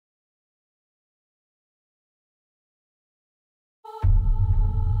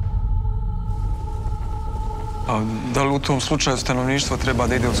A da li u tom slučaju stanovništvo treba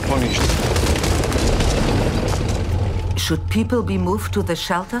da ide u sklonište? Should people be moved to the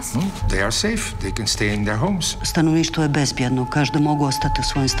shelters? They are safe. They can stay in their homes. Stanovništvo je bezbjedno, kaže da mogu ostati u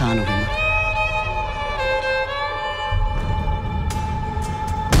svojim stanovima.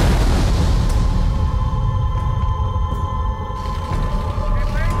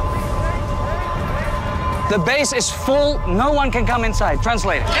 The base is full, no one can come inside.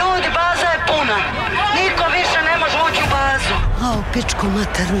 Translate. Ljudi, baza je puna. Niko više ne može ući u bazu. A u pičku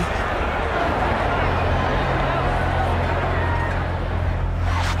maternu.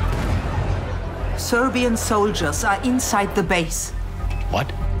 Serbian soldiers are inside the base. What?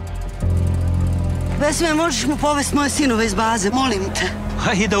 Vesme, možeš mu povesti moje sinove iz baze, molim te.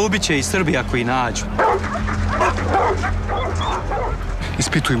 AIDA ubiće i Srbija koji nađu.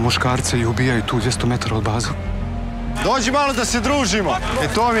 Ispituju muškarce i ubijaju tu 200 metara od baze. Dođi malo da se družimo.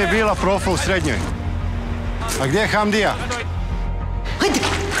 To mi je bila profa u srednjoj. A gdje je Hamdija? Hajde,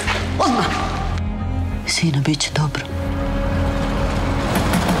 odmah. Sine, bit će dobro.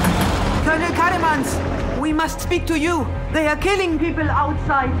 Colonel Karemans, we must speak to you. They are killing people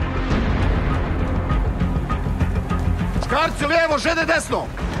outside. Skarci lijevo, žene desno.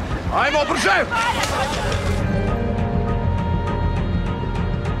 Ajmo, brže!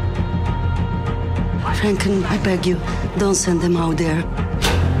 Franken, I beg you, don't send them out there.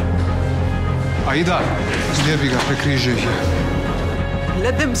 AIDA, zlijevi ga, prekriži ih je.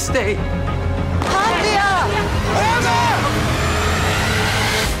 Let them stay. Hamdija!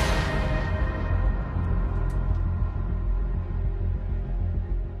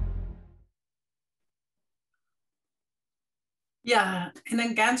 Ja,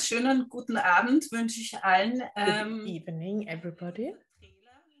 einen ganz schönen guten Abend wünsche ich allen. Good evening, everybody.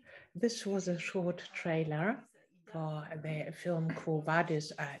 This was a short trailer for the film QUO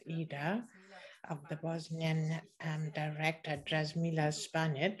VADIS, AIDA, of the Bosnian director Jasmila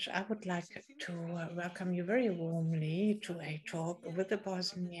Žbanić. I would like to welcome you very warmly to a talk with the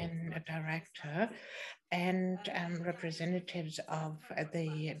Bosnian director and representatives of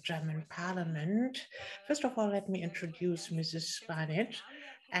the German parliament. First of all, let me introduce Mrs. Žbanić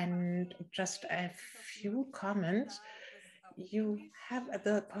and just a few comments. You have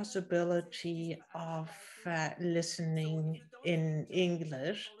the possibility of listening in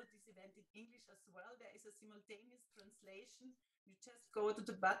English. You just go to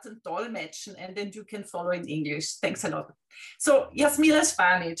the button Dolmetschen and then you can follow in English. Thanks a lot. So, Jasmila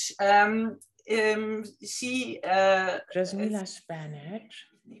Žbanić. Jasmila Žbanić.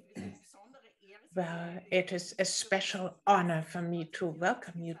 Well, it is a special honor for me to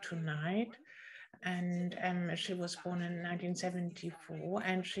welcome you tonight. And she was born in 1974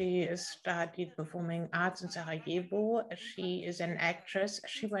 and she studied performing arts in Sarajevo. She is an actress.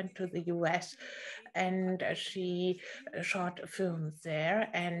 She went to the US and she shot films there,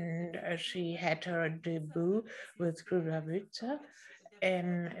 and she had her debut with QUO VADIS,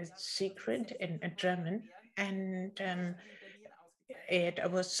 Secret in German, and it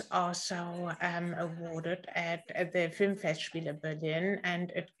was also awarded at the Filmfestspiele Berlin,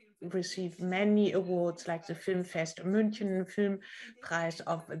 and it received many awards like the Filmfest München Film Prize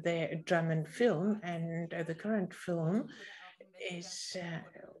of the German film, and the current film is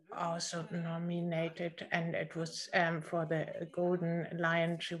also nominated, and it was for the Golden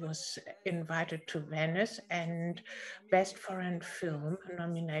Lion. She was invited to Venice, and Best Foreign Film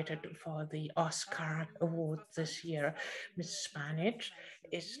nominated for the Oscar Award this year. Ms. Žbanić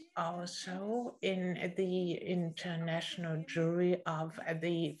is also in the international jury of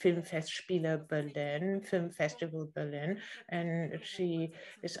the Filmfestspiele Berlin, Film Festival Berlin, and she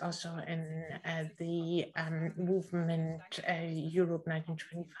is also in the movement Europe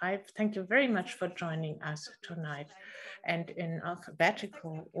 1925. Thank you very much for joining us tonight. And in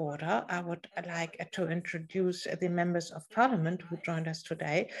alphabetical order, I would like to introduce the members of parliament who joined us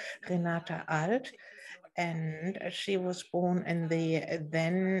today. Renata Alt, and she was born in the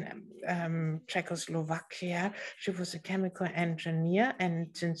then Czechoslovakia. She was a chemical engineer, and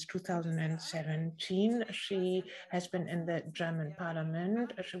since 2017, she has been in the German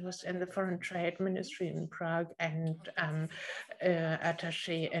parliament. She was in the foreign trade ministry in Prague and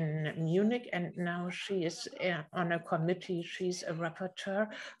attaché in Munich, and now she is on a committee. She's a rapporteur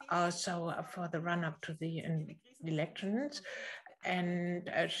also for the run-up to the elections. And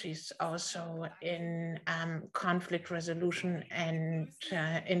she's also in conflict resolution and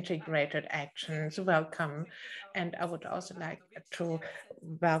integrated actions. Welcome. And I would also like to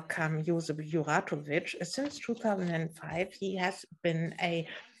welcome Josip Juratovic. Since 2005, he has been a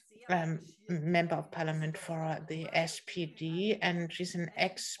member of parliament for the SPD, and she's an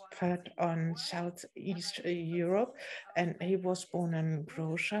expert on Southeast Europe, and he was born in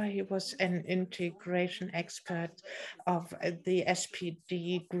Croatia. He was an integration expert of the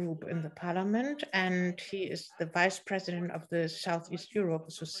SPD group in the parliament, and he is the vice president of the Southeast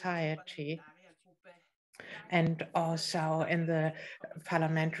Europe Society, and also in the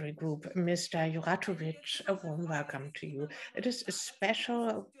parliamentary group. Mr. Juratovic, a warm welcome to you. It is a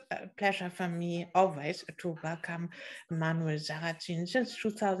special pleasure for me always to welcome Manuel Sarrazin. Since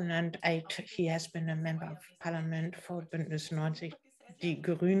 2008, he has been a member of parliament for Bündnis 90 Die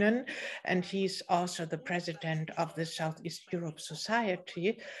Grünen, and he's also the president of the Southeast Europe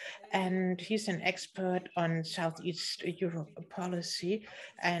Society, and he's an expert on Southeast Europe policy,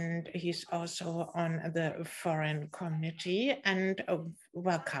 and he's also on the Foreign Committee. And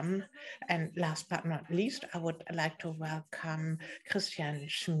welcome. And last but not least, I would like to welcome Christian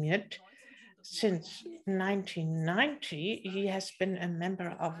Schmidt. Since 1990, he has been a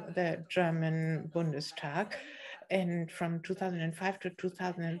member of the German Bundestag. And from 2005 to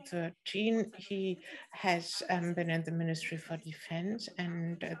 2013, he has been in the Ministry for Defense,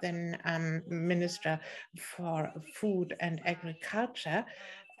 and then Minister for Food and Agriculture.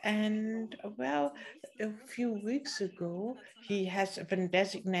 And well, a few weeks ago, he has been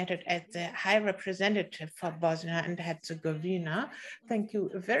designated as the High Representative for Bosnia and Herzegovina. Thank you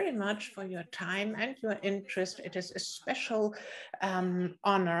very much for your time and your interest. It is a special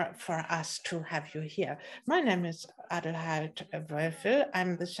honor for us to have you here. My name is Adelheid Wölfel.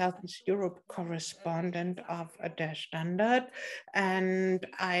 I'm the Southeast Europe correspondent of Der Standard, and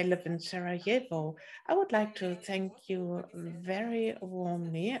I live in Sarajevo. I would like to thank you very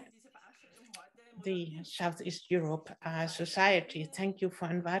warmly, the Southeast Europe Society. Thank you for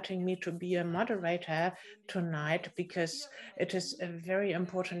inviting me to be a moderator tonight, because it is a very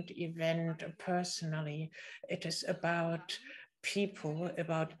important event personally. It is about people,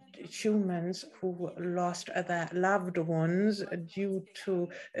 about humans who lost their loved ones due to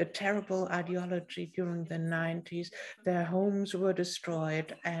a terrible ideology during the 90s. Their homes were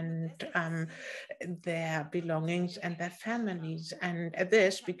destroyed, and their belongings and their families. And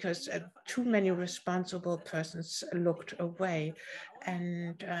this because too many responsible persons looked away.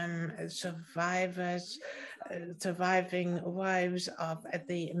 And surviving wives of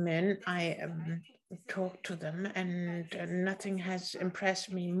the men, I talked to them, and nothing has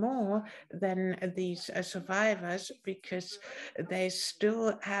impressed me more than these survivors, because they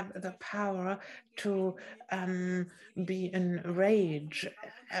still have the power to be enraged.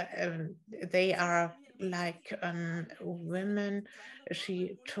 They are like women.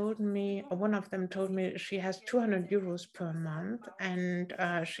 She told me, one of them told me she has 200 euros per month, and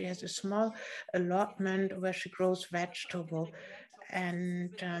she has a small allotment where she grows vegetable, and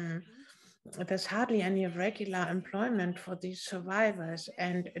there's hardly any regular employment for these survivors.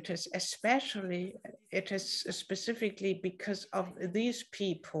 And it is specifically because of these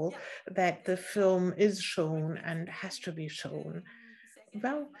people that the film is shown and has to be shown.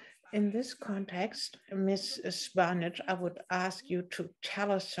 Well, in this context, Ms. Žbanić, I would ask you to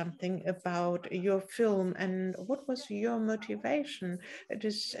tell us something about your film and what was your motivation. It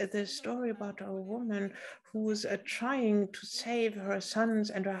is the story about a woman who is trying to save her sons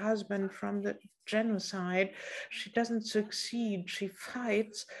and her husband from the genocide. She doesn't succeed, she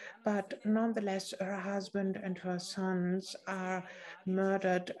fights, but nonetheless her husband and her sons are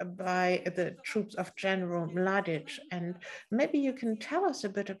murdered by the troops of General Mladic. And maybe you can tell us a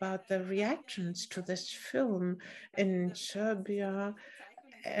bit about the reactions to this film in Serbia.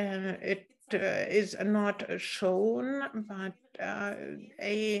 It is not shown, but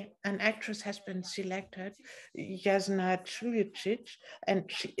an actress has been selected, Jasna Čuličić, and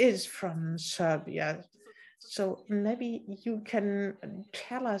she is from Serbia. So maybe you can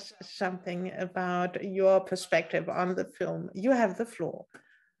tell us something about your perspective on the film. You have the floor.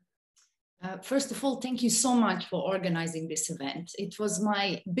 First of all, thank you so much for organizing this event. It was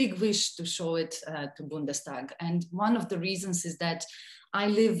my big wish to show it to Bundestag. And one of the reasons is that I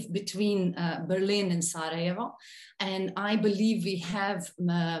live between Berlin and Sarajevo, and I believe we have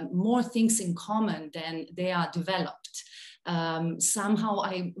more things in common than they are developed. Somehow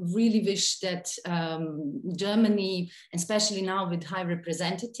I really wish that Germany, especially now with High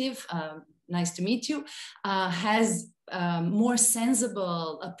Representative, nice to meet you, has more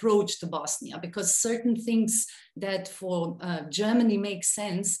sensible approach to Bosnia, because certain things that for Germany make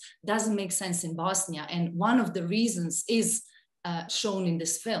sense doesn't make sense in Bosnia. And one of the reasons is shown in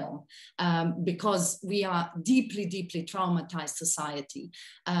this film, because we are deeply, deeply traumatized society.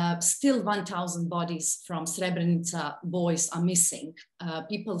 Still 1,000 bodies from Srebrenica boys are missing.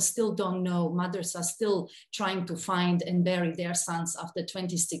 People still don't know, mothers are still trying to find and bury their sons after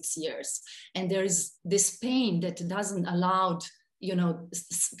 26 years. And there is this pain that doesn't allow, you know,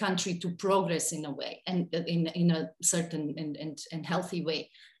 country to progress in a way, and in a certain and healthy way,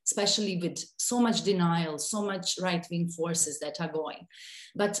 especially with so much denial, so much right-wing forces that are going.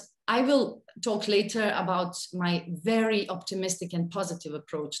 But I will talk later about my very optimistic and positive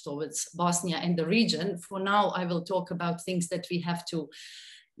approach towards Bosnia and the region. For now, I will talk about things that we have to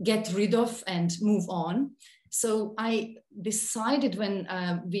get rid of and move on. So I decided when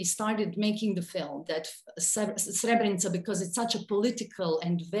we started making the film that Srebrenica, because it's such a political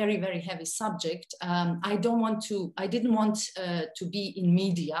and very, very heavy subject, I didn't want to be in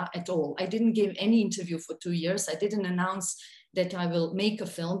media at all. I didn't give any interview for 2 years. I didn't announce that I will make a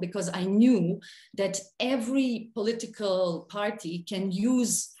film, because I knew that every political party can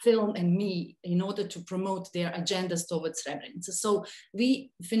use film and me in order to promote their agendas towards Srebrenica. So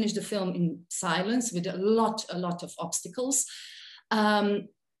we finished the film in silence with a lot of obstacles.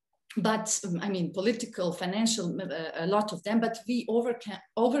 But I mean, political, financial, a lot of them, but we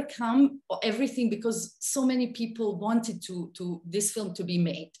overcome everything because so many people wanted this film to be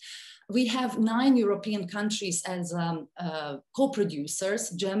made. We have 9 European countries as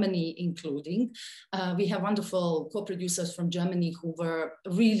co-producers, Germany including. We have wonderful co-producers from Germany who were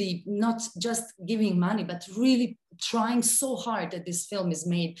really not just giving money, but really trying so hard that this film is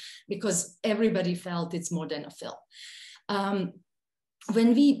made, because everybody felt it's more than a film.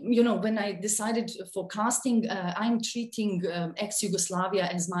 When I decided for casting, I'm treating ex-Yugoslavia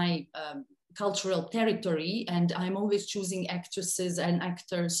as my cultural territory, and I'm always choosing actresses and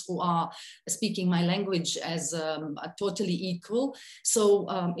actors who are speaking my language as totally equal. So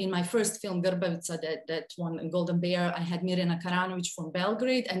in my first film, Grbavica, that won Golden Bear, I had Mirjana Karanovic from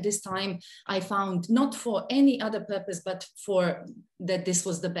Belgrade, and this time I found, not for any other purpose, but for that this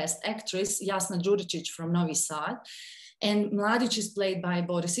was the best actress, Jasna Đuričić from Novi Sad. And Mladić is played by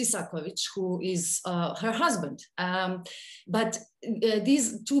Boris Isakovic, who is her husband. But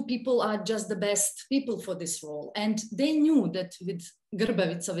these 2 people are just the best people for this role. And they knew that with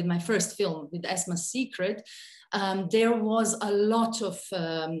Grbavica, with my first film, with Esma's Secret, there was a lot of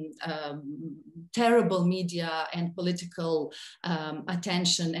terrible media and political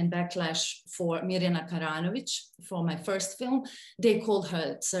attention and backlash for Mirjana Karanovic for my first film. They called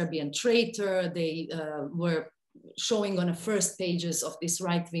her Serbian traitor. They were showing on the first pages of these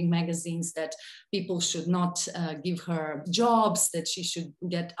right-wing magazines that people should not give her jobs, that she should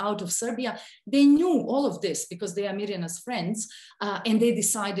get out of Serbia. They knew all of this because they are Mirjana's friends, and they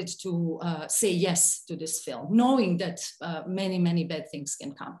decided to say yes to this film, knowing that many, many bad things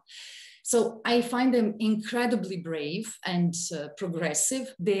can come. So I find them incredibly brave and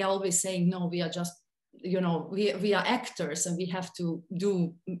progressive. They always say, no, we are just, you know, we are actors and we have to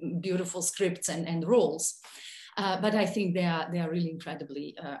do beautiful scripts and roles. But I think they are really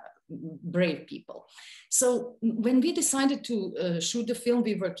incredibly brave people. So when we decided to shoot the film,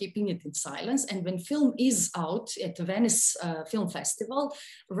 we were keeping it in silence. And when film is out at the Venice Film Festival,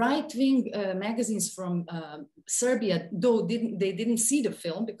 right-wing magazines from Serbia, though they didn't see the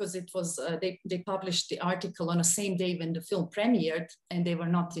film because it was they published the article on the same day when the film premiered, and they were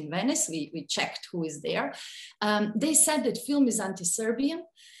not in Venice. We checked who is there. They said that film is anti-Serbian,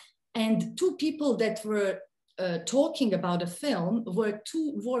 and 2 people that were talking about a film were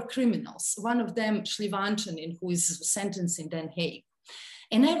 2 war criminals. One of them, Šljivančanin, who is sentenced in Den Haag.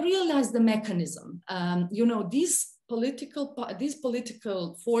 And I realized the mechanism. You know, these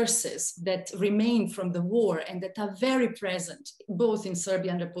political forces that remain from the war and that are very present, both in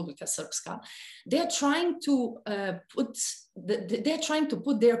Serbia and Republika Srpska, they're trying to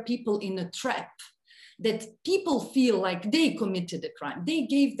put their people in a trap that people feel like they committed a crime. They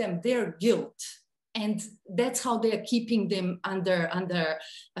gave them their guilt. And that's how they are keeping them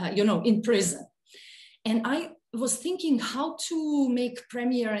in prison. And I was thinking how to make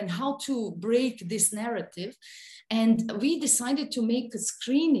premiere and how to break this narrative. And we decided to make a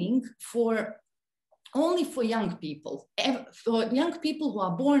screening only for young people who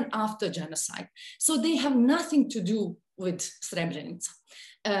are born after genocide. So they have nothing to do with Srebrenica.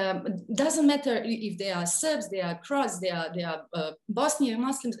 Doesn't matter if they are Serbs, they are Croats, they are Bosnian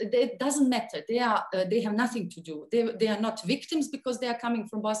Muslims. It doesn't matter. They have nothing to do. They are not victims because they are coming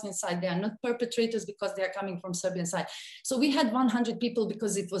from Bosnian side. They are not perpetrators because they are coming from Serbian side. So we had 100 people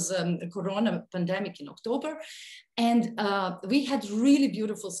because it was a corona pandemic in October, and we had really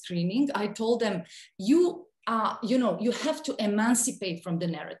beautiful screening. I told them, you you know, you have to emancipate from the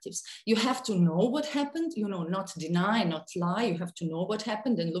narratives. You have to know what happened, you know, not deny, not lie. You have to know what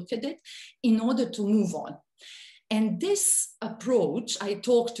happened and look at it in order to move on. And this approach, I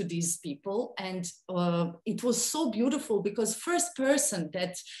talked to these people, and it was so beautiful because first person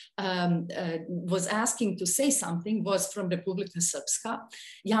that was asking to say something was from Republika Srpska,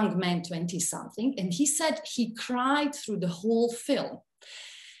 young man, 20-something. And he said he cried through the whole film.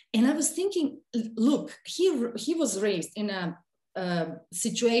 And I was thinking, look, he was raised in a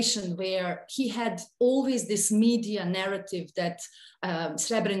situation where he had always this media narrative that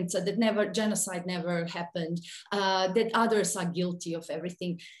Srebrenica, that genocide never happened, that others are guilty of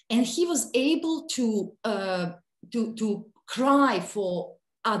everything. And he was able to cry for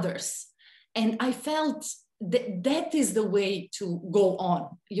others. And I felt that is the way to go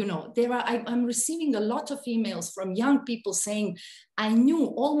on. You know, I'm receiving a lot of emails from young people saying, I knew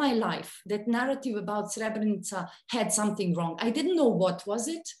all my life that narrative about Srebrenica had something wrong. I didn't know what was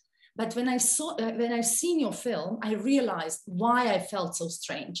it, but when I've seen your film, I realized why I felt so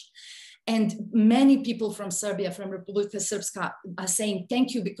strange. And many people from Serbia, from Republika Srpska, are saying,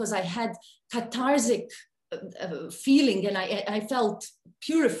 thank you, because I had cathartic feeling, and I felt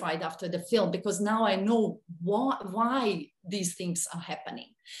purified after the film, because now I know why these things are happening.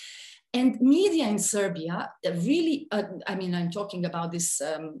 And media in Serbia really, I mean, I'm talking about this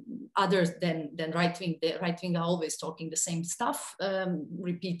other than right wing. The right wing are always talking the same stuff,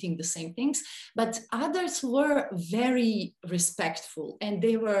 repeating the same things, but others were very respectful, and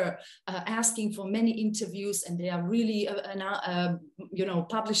they were asking for many interviews, and they are really, you know,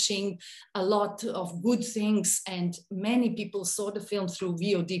 publishing a lot of good things. And many people saw the film through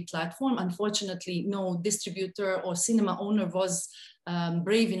VOD platform. Unfortunately, no distributor or cinema owner was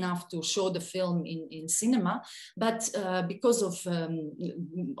brave enough to show the film in cinema, but because of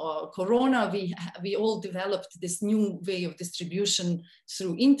Corona, we all developed this new way of distribution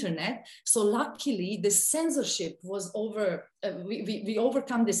through internet. So luckily, the censorship was over. We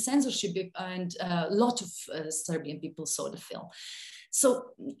overcome the censorship, and a lot of Serbian people saw the film. So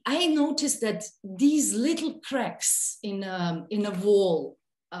I noticed that these little cracks in a wall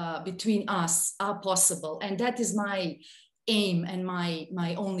between us are possible, and that is my aim and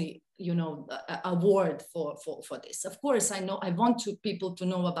my only, you know, award for this. Of course, I know I want people to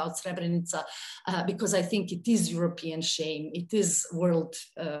know about Srebrenica because I think it is European shame, it is world,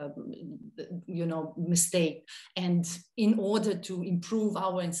 you know, mistake. And in order to improve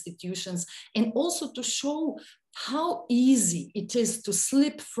our institutions and also to show how easy it is to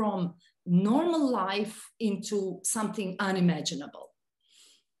slip from normal life into something unimaginable.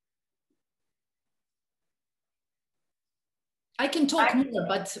 I can talk more,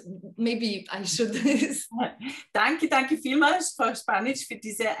 but maybe I should. Danke vielmals, Frau Žbanić, für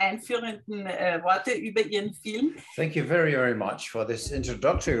diese einführenden Worte über Ihren Film. Thank you very, very much for this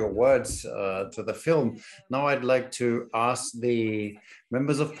introductory words to the film. Now I'd like to ask the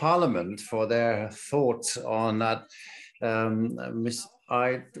members of parliament for their thoughts on that. Ms.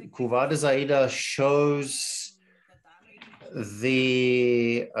 QUO VADIS AIDA shows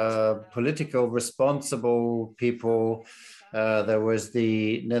the political responsible people. There was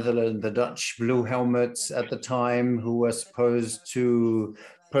the Netherlands, the Dutch blue helmets at the time, who were supposed to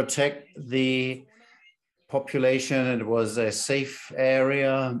protect the population. It was a safe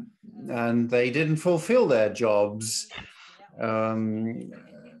area, and they didn't fulfill their jobs.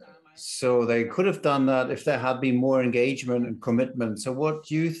 So they could have done that if there had been more engagement and commitment. So what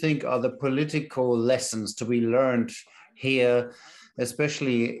do you think are the political lessons to be learned here,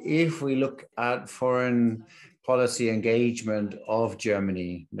 especially if we look at foreign policy engagement of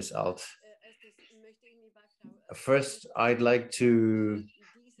Germany, Ms. Alt? First, I'd like to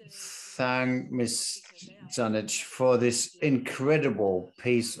thank Ms. Žbanić for this incredible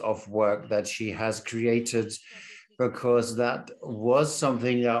piece of work that she has created, because that was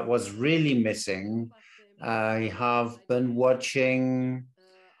something that was really missing. I have been watching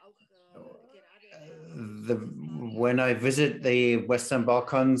when I visit the Western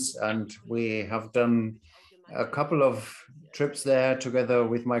Balkans, and we have done a couple of trips there together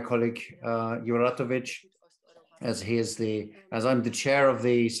with my colleague Juratovic, as I'm the chair of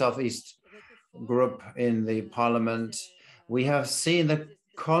the Southeast group in the parliament. We have seen the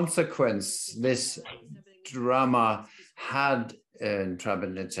consequence this drama had in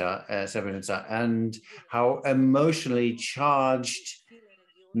Srebrenica, and how emotionally charged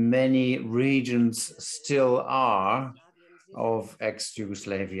many regions still are of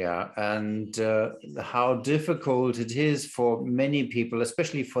ex-Yugoslavia, and how difficult it is for many people,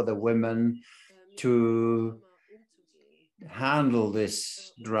 especially for the women, to handle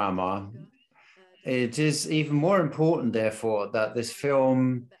this drama. it is even more important, therefore, that this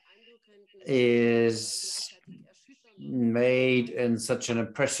film is made in such an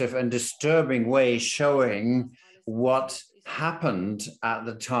impressive and disturbing way, showing what happened at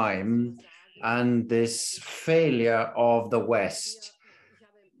the time and this failure of the West.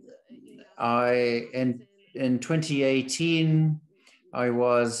 In 2018, I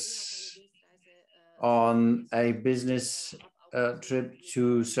was on a business trip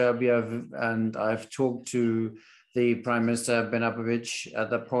to Serbia, and I've talked to the Prime Minister Brnabić at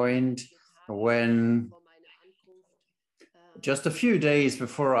the point when, just a few days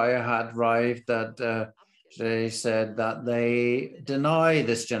before I had arrived, that they said that they deny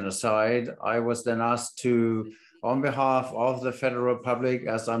this genocide. I was then asked to, on behalf of the Federal Republic,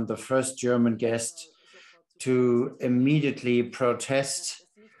 as I'm the first German guest, to immediately protest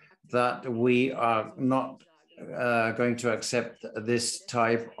that we are not going to accept this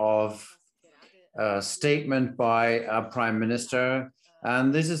type of statement by a prime minister.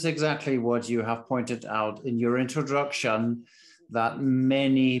 And this is exactly what you have pointed out in your introduction, that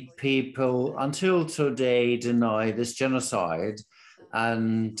many people until today deny this genocide.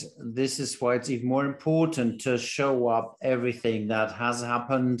 And this is why it's even more important to show up everything that has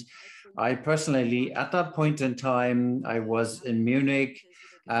happened. I personally, at that point in time, I was in Munich,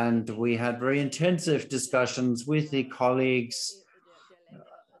 and we had very intensive discussions with the colleagues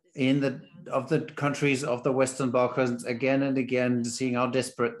of the countries of the Western Balkans, again and again, seeing how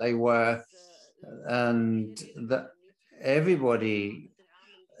desperate they were, and that everybody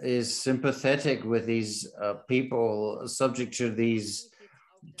is sympathetic with these people subject to these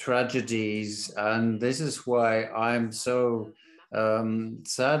tragedies. And this is why I'm so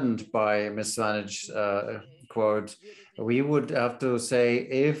saddened by Ms. Žbanić's quote. We would have to say,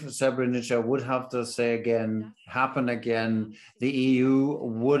 if Srebrenica would have to say again, happen again, the EU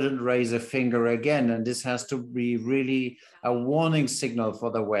wouldn't raise a finger again. And this has to be really a warning signal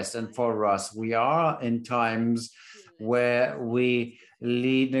for the West and for us. We are in times where we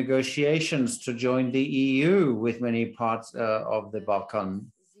lead negotiations to join the EU with many parts of the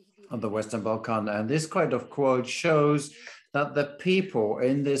Balkan, of the Western Balkan. And this kind of quote shows that the people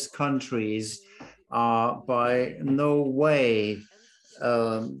in these countries are by no way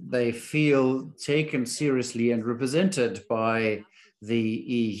they feel taken seriously and represented by the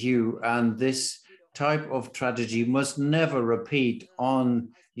EU. And this type of tragedy must never repeat on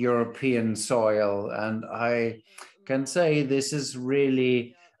European soil. And I can say this is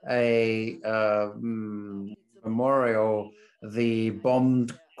really a memorial. The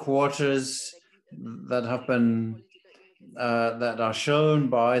bombed quarters that have been that are shown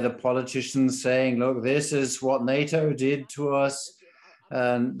by the politicians saying, look, this is what NATO did to us,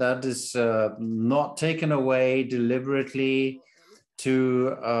 and that is not taken away deliberately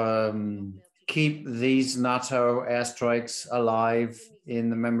to keep these NATO airstrikes alive in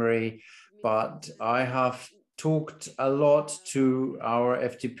the memory. But I have talked a lot to our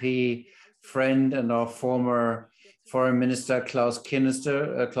FDP friend and our former Foreign Minister Klaus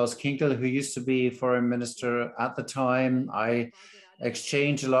Kinkel, who used to be Foreign Minister at the time. I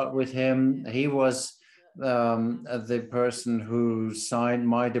exchanged a lot with him. He was the person who signed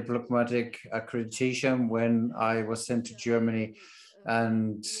my diplomatic accreditation when I was sent to Germany.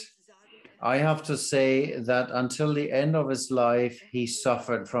 And I have to say that until the end of his life, he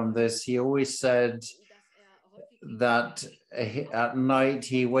suffered from this. He always said that at night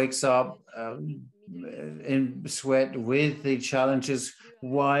he wakes up in sweat with the challenges.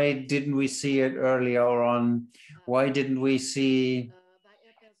 Why didn't we see it earlier on? Why didn't we see?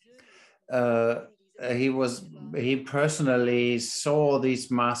 He personally saw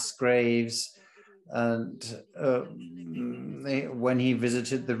these mass graves, and when he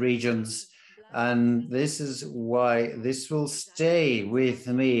visited the regions. And this is why this will stay with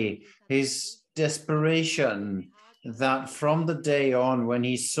me. His desperation, that from the day on when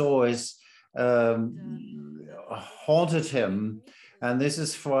he saw his haunted him. And this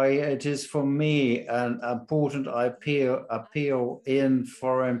is why it is for me an important appeal in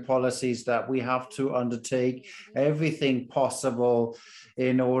foreign policies that we have to undertake everything possible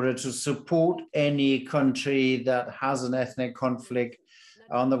in order to support any country that has an ethnic conflict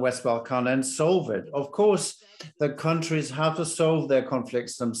on the West Balkan and solve it. Of course, the countries have to solve their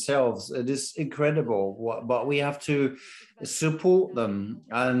conflicts themselves. It is incredible, but we have to support them.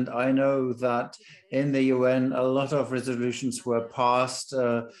 And I know that in the UN, a lot of resolutions were passed.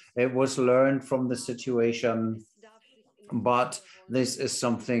 It was learned from the situation, but this is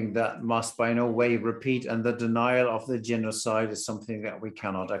something that must by no way repeat, and the denial of the genocide is something that we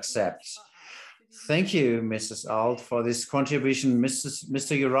cannot accept. Thank you, Mrs. Alt, for this contribution.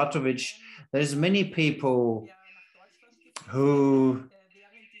 Mr. Juratovic, there's many people who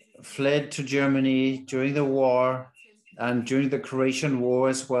fled to Germany during the war and during the Croatian War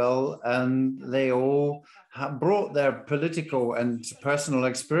as well, and they all have brought their political and personal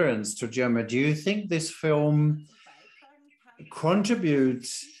experience to Germany. Do you think this film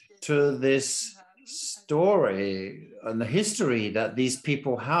contributes to this story and the history that these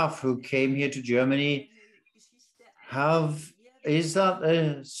people have who came here to Germany? Is that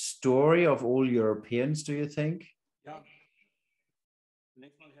a story of all Europeans, do you think?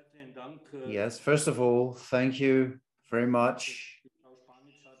 Yes, first of all, thank you very much.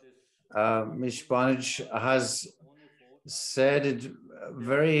 Ms. Žbanić has said it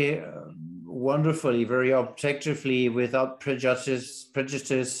very wonderfully, very objectively, without prejudice.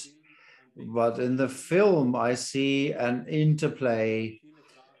 But in the film, I see an interplay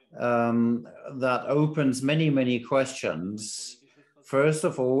that opens many, many questions. First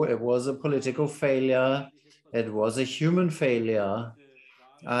of all, it was a political failure. It was a human failure.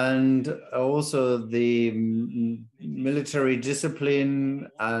 And also the military discipline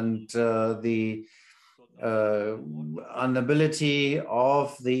and the inability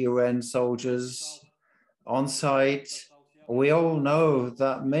of the UN soldiers on site. We all know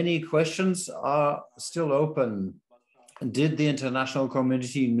that many questions are still open. Did the international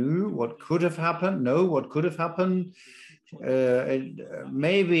community know what could have happened? Know what could have happened?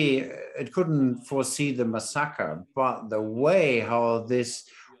 Maybe it couldn't foresee the massacre, but the way how this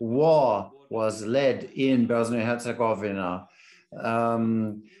war was led in Bosnia-Herzegovina,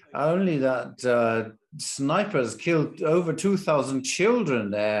 only that snipers killed over 2,000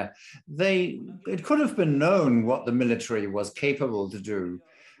 children there. It could have been known what the military was capable to do.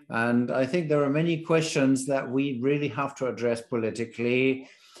 And I think there are many questions that we really have to address politically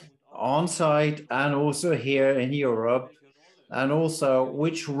on site and also here in Europe, and also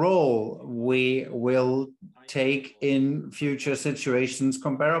which role we will take in future situations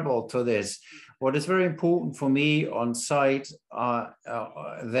comparable to this. What is very important for me on site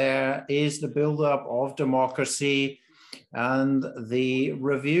there is the buildup of democracy and the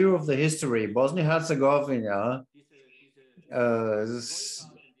review of the history. Bosnia-Herzegovina,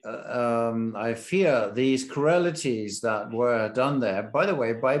 I fear these cruelties that were done there, by the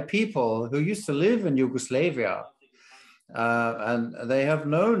way, by people who used to live in Yugoslavia. And they have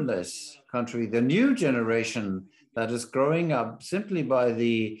known this country. The new generation that is growing up simply by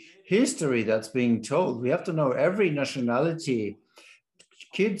the history that's being told. We have to know every nationality.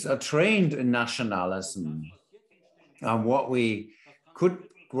 Kids are trained in nationalism. And what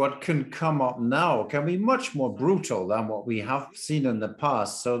can come up now can be much more brutal than what we have seen in the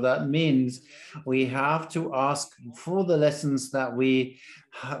past. So that means we have to ask for the lessons that we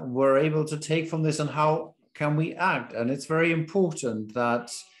were able to take from this and how can we act. And it's very important that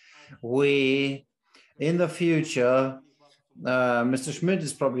we, in the future, Mr. Schmidt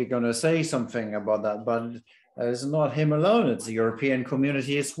is probably going to say something about that, but it's not him alone, it's the European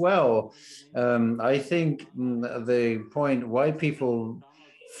community as well. I think the point why people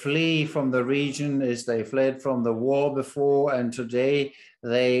flee from the region is they fled from the war before, and today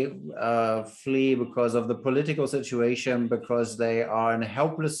they flee because of the political situation, because they are in a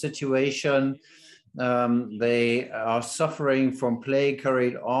helpless situation. They are suffering from plague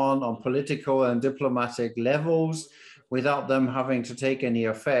carried on political and diplomatic levels without them having to take any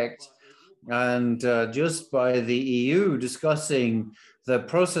effect. And just by the EU discussing the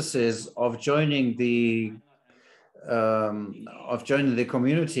processes of joining the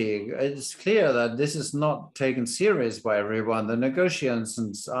community, it's clear that this is not taken serious by everyone. The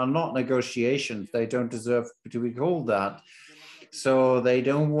negotiations are not negotiations. They don't deserve to be called that. So they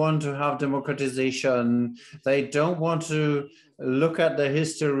don't want to have democratization. They don't want to look at the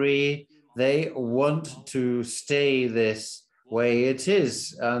history. They want to stay this way it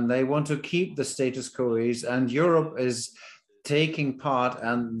is, and they want to keep the status quo, and Europe is taking part,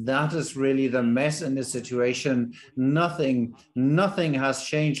 and that is really the mess in the situation. Nothing has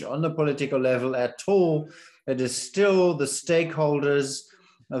changed on the political level at all. It is still the stakeholders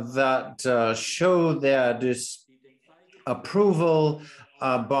that show their disapproval,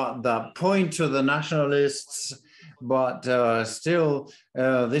 but that point to the nationalists. But still,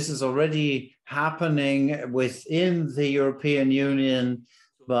 this is already happening within the European Union.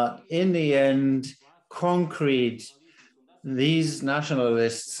 But in the end, concrete, these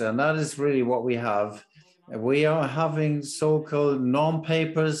nationalists, and that is really what we have. We are having so-called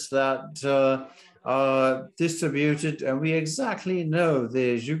non-papers that are distributed, and we exactly know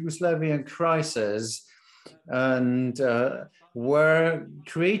the Yugoslavian crisis. And were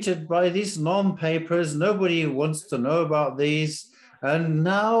created by these non-papers. Nobody wants to know about these. And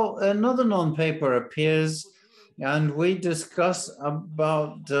now another non-paper appears and we discuss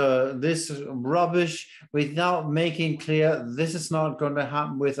about this rubbish without making clear this is not going to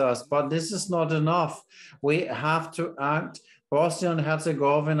happen with us. But this is not enough. We have to act. Bosnia and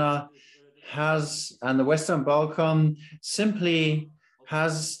Herzegovina has, and the Western Balkan simply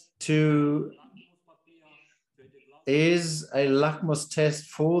has to, is a litmus test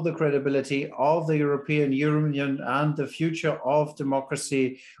for the credibility of the European Union and the future of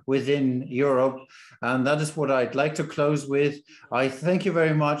democracy within Europe. And that is what I'd like to close with. I thank you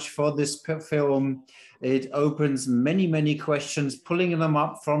very much for this film. It opens many, many questions, pulling them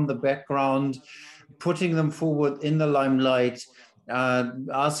up from the background, putting them forward in the limelight,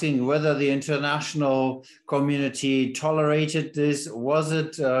 asking whether the international community tolerated this. Was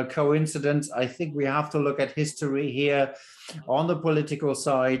it a coincidence? I think we have to look at history here on the political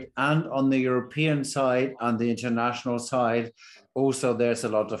side and on the European side and the international side. Also, there's a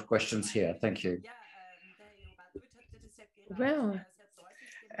lot of questions here. Thank you. Well,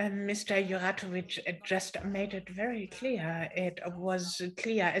 Mr. Juratovic just made it very clear. It was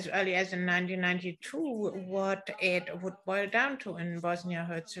clear as early as in 1992 what it would boil down to in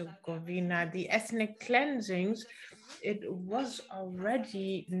Bosnia-Herzegovina. The ethnic cleansings, it was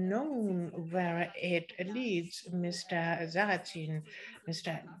already known where it leads. Mr. Sarrazin,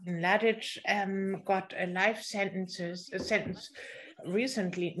 Mr. Mladic got a life sentence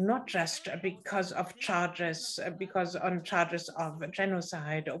recently, not just because of charges, because on charges of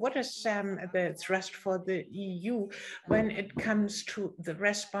genocide. What is the thrust for the EU when it comes to the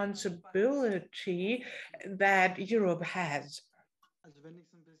responsibility that Europe has?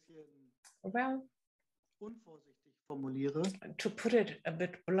 Well, to put it a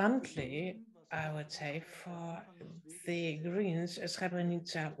bit bluntly, I would say for the Greens,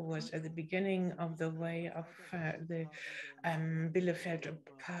 Srebrenica was at the beginning of the way of the Bielefeld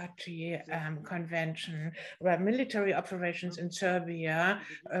Party convention, where military operations in Serbia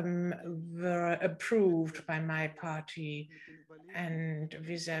were approved by my party. And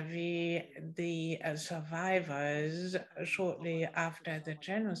vis-a-vis the survivors shortly after the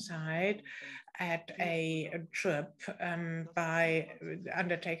genocide, at a trip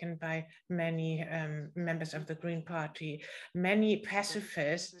undertaken by many members of the Green Party. Many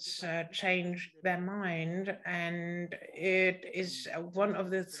pacifists changed their mind, and it is one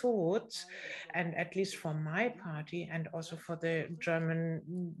of the thoughts, and at least for my party and also for the German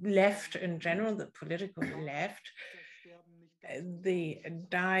left in general, the political left, the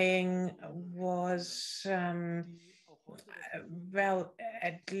dying was well,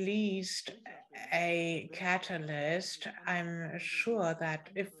 at least a catalyst. I'm sure that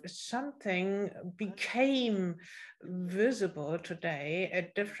if something became visible today,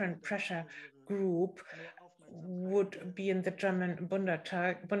 a different pressure group would be in the German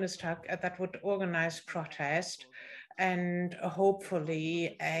Bundestag that would organize protest and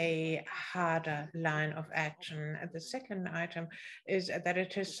hopefully a harder line of action. And the second item is that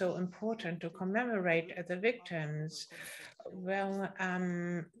it is so important to commemorate the victims. Well,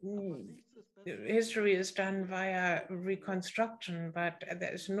 history is done via reconstruction, but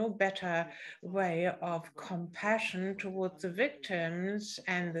there's no better way of compassion towards the victims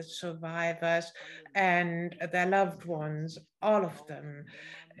and the survivors and their loved ones, all of them.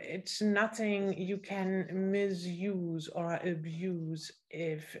 It's nothing you can misuse or abuse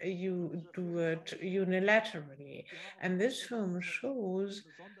if you do it unilaterally. And this film shows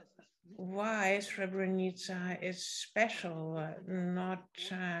why Srebrenica is special, not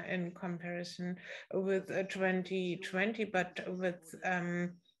in comparison with 2020, but with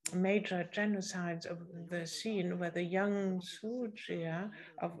major genocides of the scene where the young soldier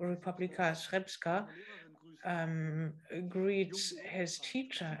of Republika Srpska greets his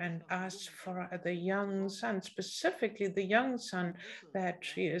teacher and asks for the young son, specifically the young son that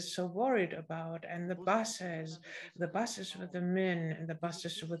she is so worried about, and the buses with the men and the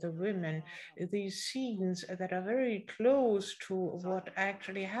buses with the women, these scenes that are very close to what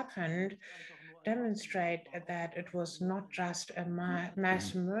actually happened demonstrate that it was not just a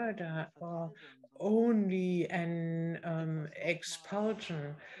mass murder or only an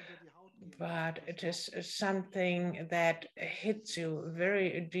expulsion, but it is something that hits you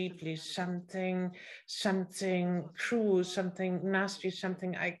very deeply, something cruel, something nasty,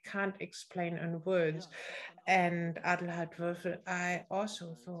 something I can't explain in words. And Adelheid Würfel, I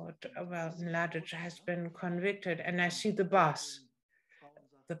also thought, well, Mladic has been convicted, and I see the bus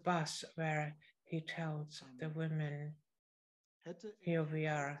where he tells the women, Here we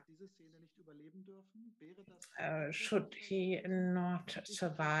are. Should he not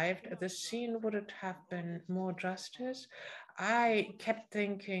survive the scene, would it have been more justice? I kept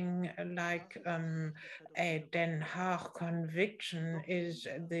thinking like a Den Haag conviction is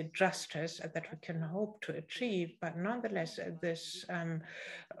the justice that we can hope to achieve, but nonetheless this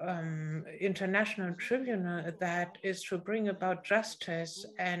international tribunal that is to bring about justice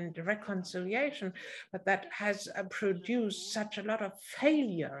and reconciliation, but that has produced such a lot of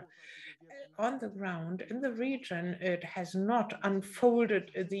failure on the ground in the region. It has not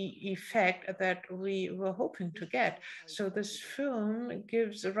unfolded the effect that we were hoping to get. So this film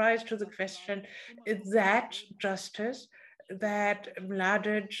gives rise to the question, is that justice, that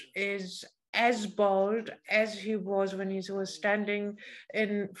Mladic is as bold as he was when he was standing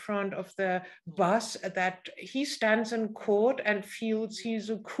in front of the bus, that he stands in court and feels he's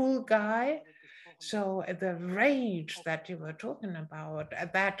a cool guy. So the rage that you were talking about,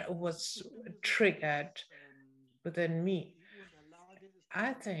 that was triggered within me.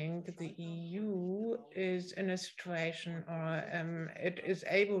 I think the EU is in a situation, or it is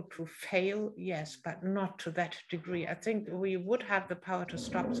able to fail, yes, but not to that degree. I think we would have the power to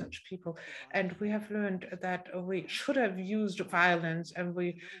stop such people. And we have learned that we should have used violence and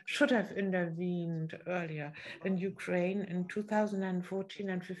we should have intervened earlier. In Ukraine in 2014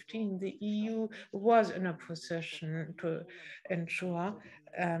 and 15, the EU was in a position to ensure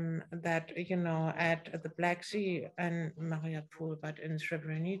that, you know, at the Black Sea and Mariupol, but in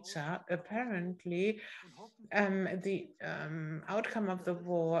Srebrenica, apparently the outcome of the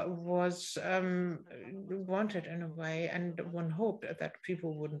war was wanted in a way, and one hoped that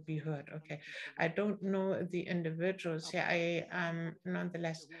people wouldn't be hurt. Okay, I don't know the individuals here.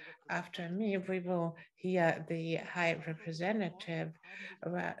 Nonetheless, after me, we will hear the High Representative.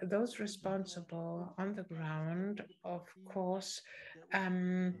 Those responsible on the ground, of course,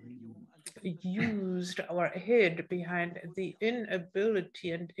 used or hid behind the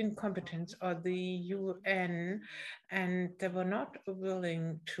inability and incompetence of the UN, and they were not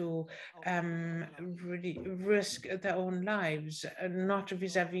willing to really risk their own lives, not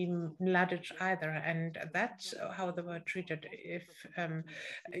vis-a-vis Mladic either, and that's how they were treated. If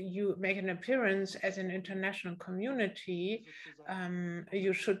you make an appearance as an international community,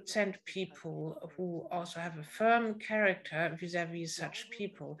 you should send people who also have a firm character vis-a-vis such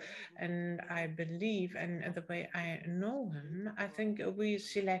people. And I believe, and the way I know him, I think we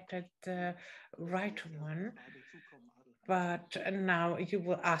selected the right one. But now you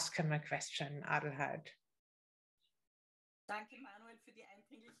will ask him a question, Adelheid.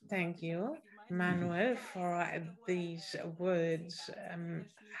 Thank you, Manuel, for these words.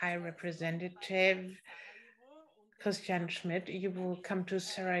 High Representative Christian Schmidt, you will come to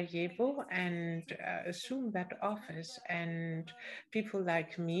Sarajevo and assume that office, and people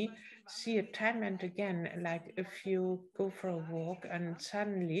like me see it time and again. Like if you go for a walk and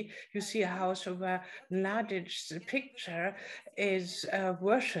suddenly you see a house where Mladic's picture is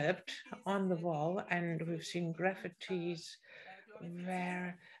worshipped on the wall, and we've seen graffitis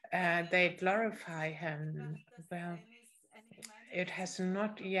where they glorify him. Well, it has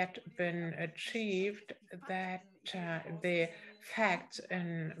not yet been achieved that the facts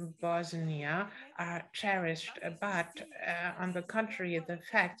in Bosnia are cherished, but on the contrary, the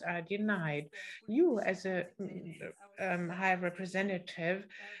facts are denied. You, as a High Representative,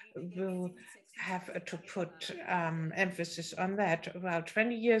 will have to put emphasis on that. Well,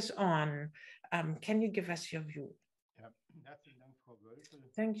 20 years on, can you give us your view?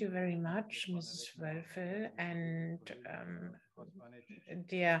 Thank you very much, Mrs. Wölfel, and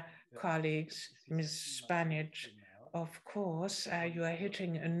dear colleagues, Ms. Žbanić. Of course, you are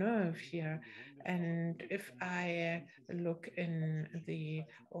hitting a nerve here. And if I look in the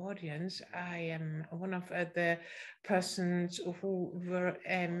audience, I am one of the persons who were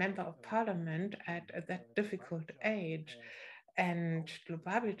a member of parliament at that difficult age. And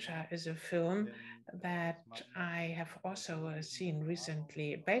Ljubavica is a film that I have also seen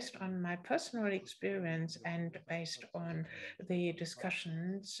recently, based on my personal experience and based on the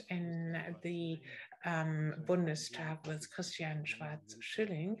discussions in the Bundestag with Christian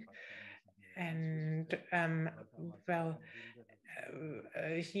Schwarz-Schilling. And well,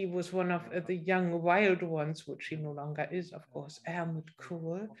 he was one of the young wild ones, which he no longer is, of course, Helmut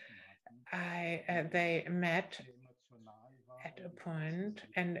Kohl. They met at a point,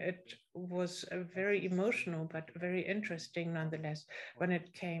 and it was very emotional, but very interesting nonetheless, when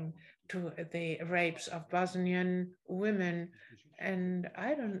it came to the rapes of Bosnian women. And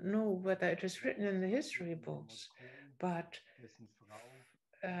I don't know whether it is written in the history books, but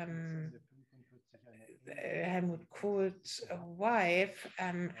Helmut Kohl's wife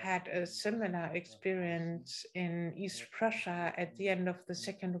had a similar experience in East Prussia at the end of the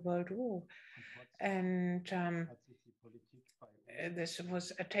Second World War. And this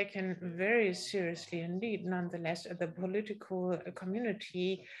was taken very seriously indeed. Nonetheless, the political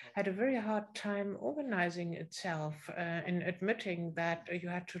community had a very hard time organizing itself in admitting that you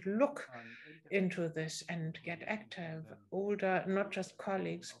had to look into this and get active. Older, not just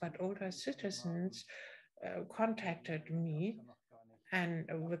colleagues, but older citizens contacted me, and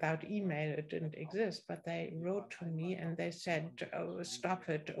without email, it didn't exist, but they wrote to me and they said, oh, stop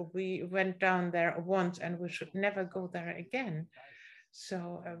it. We went down there once and we should never go there again.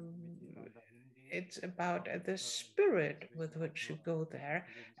 So it's about the spirit with which you go there.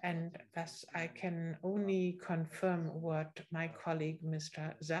 And thus I can only confirm what my colleague,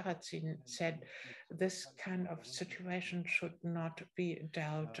 Mr. Sarrazin, said. This kind of situation should not be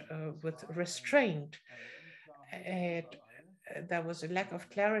dealt with restraint. There was a lack of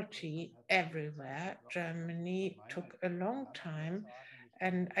clarity everywhere. Germany took a long time,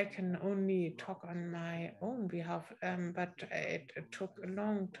 and I can only talk on my own behalf, but it took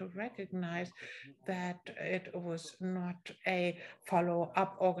long to recognize that it was not a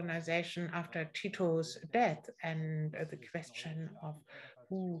follow-up organization after Tito's death, and the question of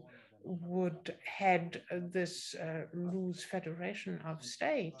who would head this loose federation of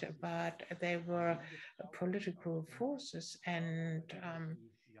state, but they were political forces, and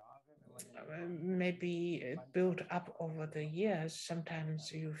maybe it built up over the years.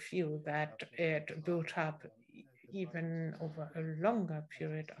 Sometimes you feel that it built up even over a longer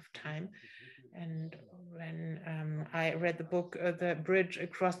period of time. And when I read the book, The Bridge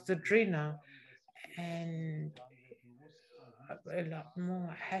Across the Drina, and a lot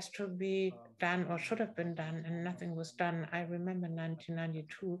more has to be done or should have been done, and nothing was done. I remember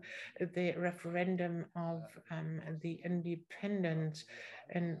 1992, the referendum of the independence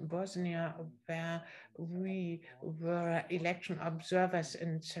in Bosnia, where we were election observers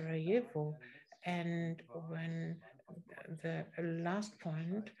in Sarajevo. And when the last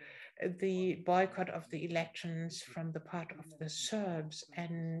point, the boycott of the elections from the part of the Serbs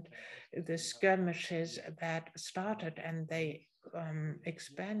and the skirmishes that started and they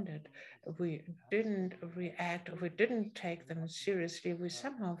expanded, we didn't react, we didn't take them seriously. We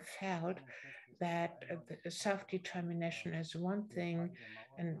somehow felt that self-determination is one thing,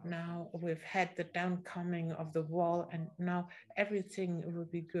 and now we've had the downcoming of the wall, and now everything will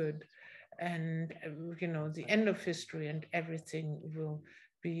be good. And, you know, the end of history and everything will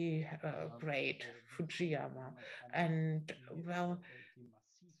be great, Fujiyama. And, well,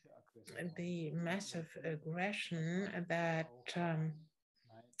 the massive aggression that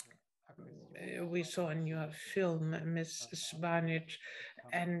we saw in your film, Ms. Žbanić,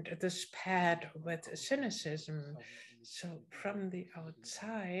 and this paired with cynicism. So from the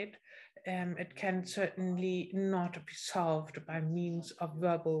outside, it can certainly not be solved by means of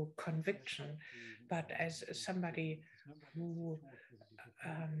verbal conviction, but as somebody who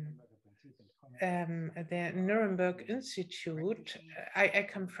the Nuremberg Institute, I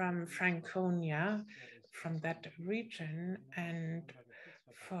come from Franconia, from that region, and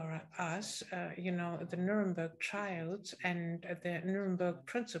for us, you know, the Nuremberg trials and the Nuremberg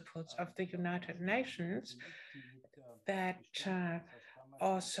principles of the United Nations that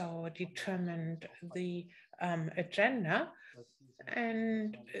also determined the agenda,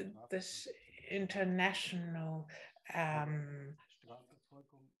 and this international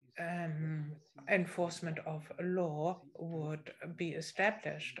enforcement of law would be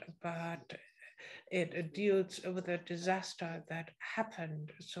established, but it deals with a disaster that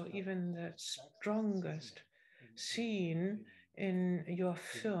happened. So even the strongest scene in your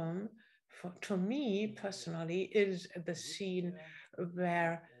film, to me personally, is the scene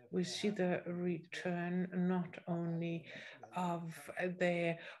where we see the return not only of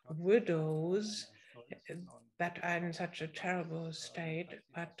the widows that are in such a terrible state,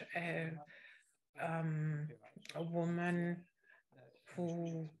 but a woman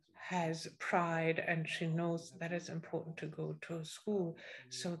who has pride and she knows that it's important to go to school.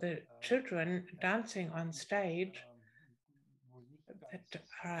 So the children dancing on stage that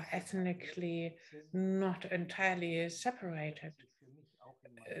are ethnically not entirely separated.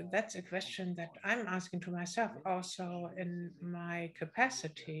 That's a question that I'm asking to myself also in my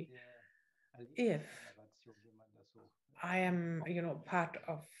capacity. If I am, you know, part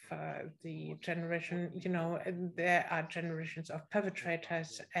of the generation, you know, and there are generations of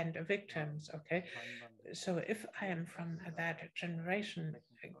perpetrators and victims, okay? So if I am from that generation,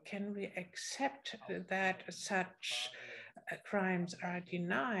 can we accept that such crimes are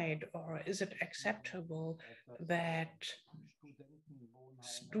denied, or is it acceptable that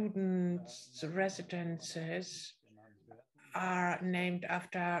students' residences are named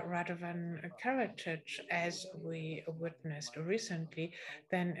after Radovan Karadzic, as we witnessed recently?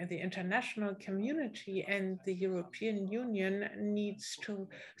 Then the international community and the European Union needs to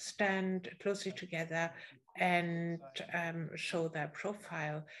stand closely together and show their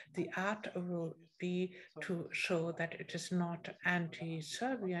profile. The art will be to show that it is not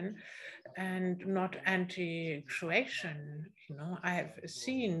anti-Serbian and not anti-Croatian. You know, I have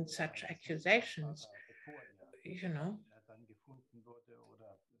seen such accusations, you know,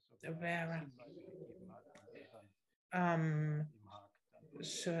 where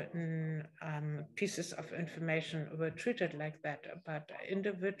certain pieces of information were treated like that. But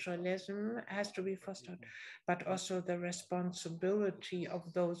individualism has to be fostered, but also the responsibility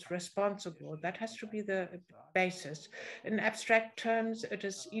of those responsible. That has to be the basis. In abstract terms, it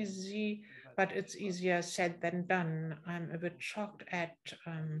is easy, but it's easier said than done. I'm a bit shocked at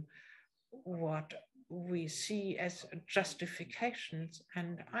what we see as justifications.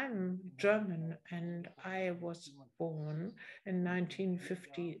 And I'm German, and I was born in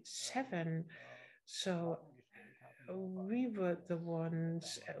 1957. So we were the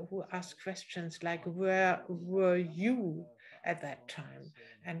ones who asked questions like, where were you at that time?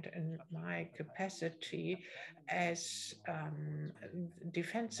 And in my capacity as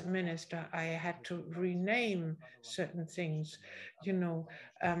defense minister, I had to rename certain things. You know,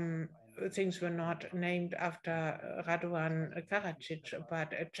 things were not named after Radovan Karadzic,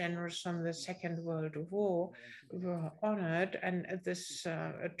 but generals from the Second World War were honored, and this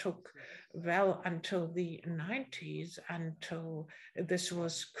took well until the 90s until this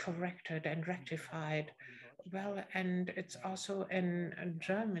was corrected and rectified. Well, and it's also in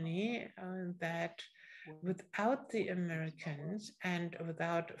Germany that without the Americans and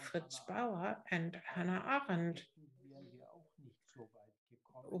without Fritz Bauer and Hannah Arendt,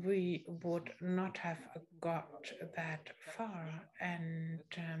 we would not have got that far. And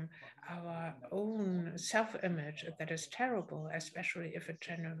our own self-image, that is terrible, especially if a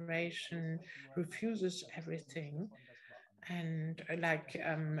generation refuses everything. And like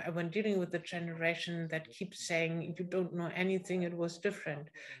when dealing with the generation that keeps saying, you don't know anything, it was different.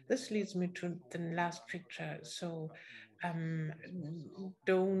 This leads me to the last picture. So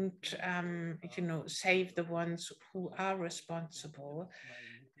don't, you know, save the ones who are responsible,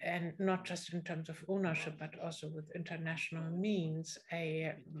 and not just in terms of ownership, but also with international means.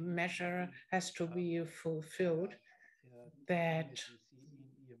 A measure has to be fulfilled that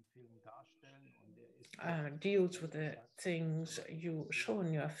deals with the things you show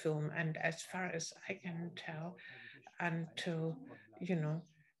in your film. And as far as I can tell, until, you know,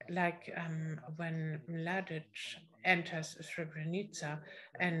 like when Mladic enters Srebrenica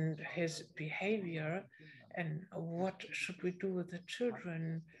and his behavior, and what should we do with the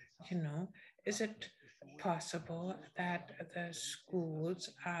children, you know, is it possible that the schools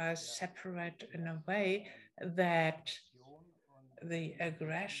are separate in a way that the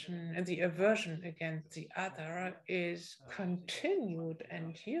aggression and the aversion against the other is continued?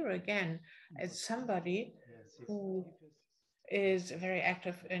 And here again, as somebody who is very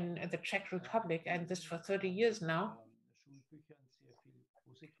active in the Czech Republic, and this for 30 years now,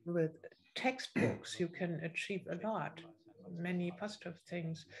 with textbooks, you can achieve a lot, many positive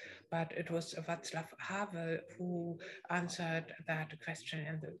things. But it was Václav Havel who answered that question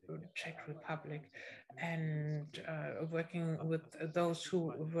in the Czech Republic, and working with those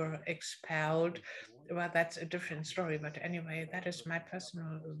who were expelled. Well, that's a different story, but anyway, that is my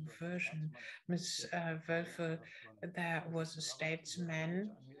personal version. Ms. Wölfe, there was a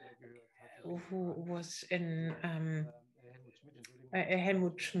statesman who was in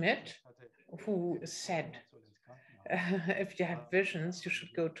Helmut Schmidt, who said, if you have visions, you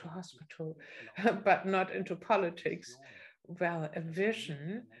should go to hospital, but not into politics. Well, a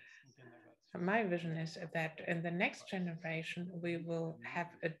vision, my vision is that in the next generation, we will have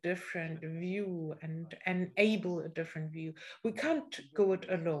a different view and enable a different view. We can't go it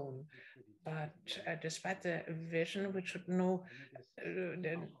alone, but despite the vision, we should know,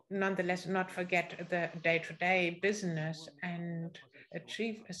 nonetheless, not forget the day-to-day business and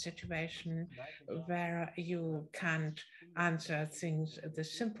achieve a situation where you can't answer things the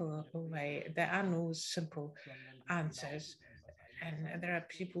simple way. There are no simple answers. And there are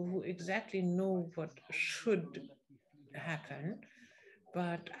people who exactly know what should happen.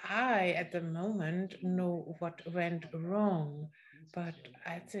 But I, at the moment, know what went wrong. But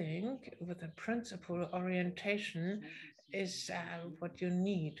I think with a principle orientation is what you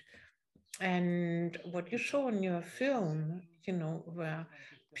need. And what you show in your film, you know, where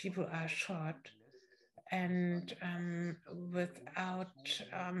people are shot and without,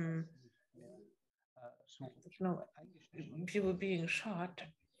 you know, people being shot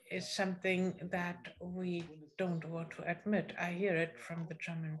is something that we don't want to admit. I hear it from the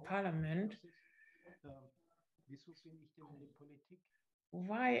German parliament.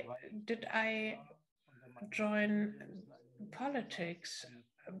 Why did I join politics?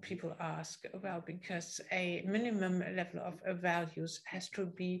 People ask. Well, because a minimum level of values has to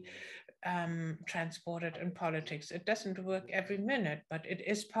be transported in politics. It doesn't work every minute, but it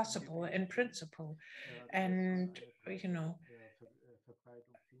is possible in principle. And, you know,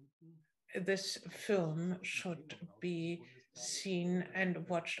 this film should be seen and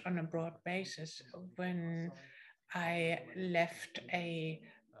watched on a broad basis. When I left a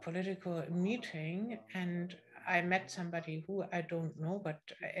political meeting and I met somebody who I don't know, but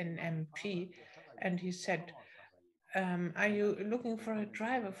an MP, and he said, are you looking for a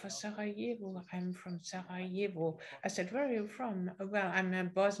driver for Sarajevo? I'm from Sarajevo. I said, where are you from? Well, I'm a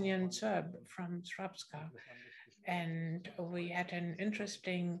Bosnian Serb from Srebrenica. And we had an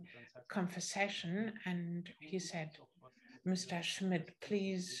interesting conversation, and he said, Mr. Schmidt,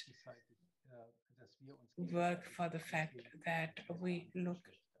 please work for the fact that we look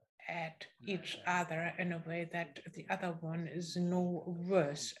at each other in a way that the other one is no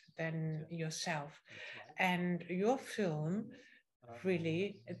worse than yourself. And your film,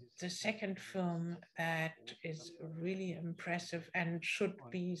 really, the second film that is really impressive and should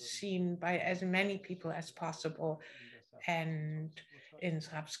be seen by as many people as possible, and in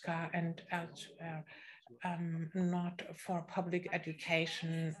Srebrenica and elsewhere, not for public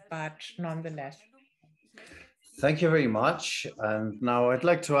education, but nonetheless. Thank you very much. And now I'd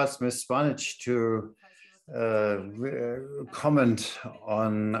like to ask Ms. Žbanić to comment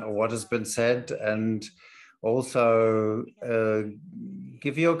on what has been said and also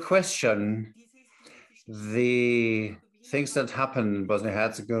give you a question. The things that happen in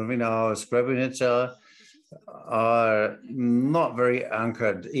Bosnia-Herzegovina or Srebrenica are not very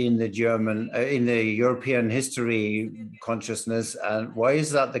anchored in the European history consciousness. And why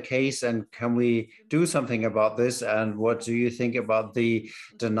is that the case? And can we do something about this? And what do you think about the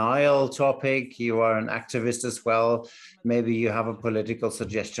denial topic? You are an activist as well. Maybe you have a political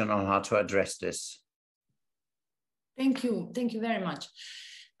suggestion on how to address this. Thank you. Thank you very much.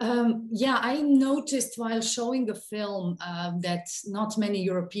 Yeah, I noticed while showing the film that not many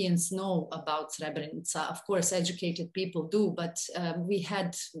Europeans know about Srebrenica. Of course, educated people do, but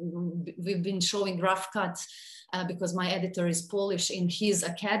we've been showing rough cuts because my editor is Polish in his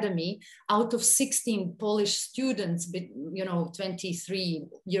academy. Out of 16 Polish students, 23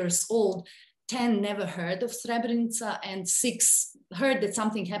 years old, 10 never heard of Srebrenica and 6 heard that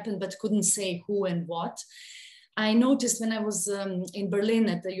something happened but couldn't say who and what. I noticed when I was in Berlin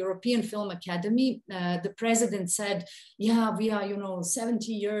at the European Film Academy, the president said, yeah, we are,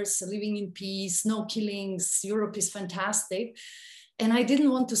 70 years living in peace, no killings, Europe is fantastic. And I didn't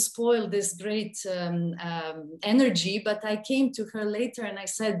want to spoil this great energy, but I came to her later and I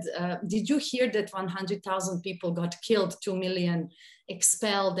said, did you hear that 100,000 people got killed, 2 million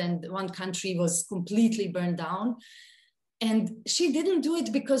expelled, and one country was completely burned down? And she didn't do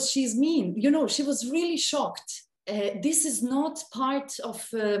it because she's mean. She was really shocked. This is not part of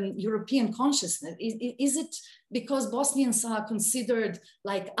European consciousness. Is it because Bosnians are considered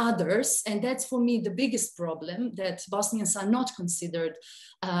like others? And that's for me the biggest problem, that Bosnians are not considered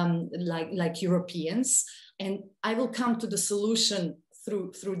like Europeans. And I will come to the solution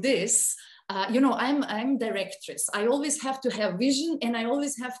through this. I'm directress. I always have to have vision, and I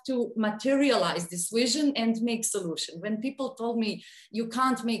always have to materialize this vision and make solution. When people told me you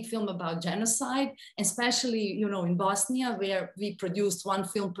can't make film about genocide, especially, in Bosnia, where we produced 1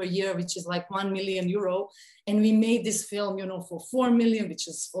 film per year, which is like €1 million, and we made this film, for 4 million, which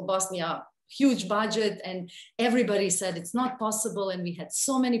is for Bosnia, huge budget, and everybody said it's not possible. And we had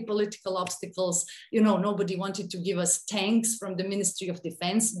so many political obstacles. Nobody wanted to give us tanks from the Ministry of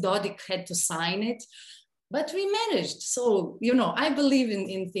Defense. Dodik had to sign it, but we managed. So, I believe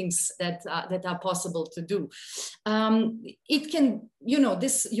in things that are possible to do. It can,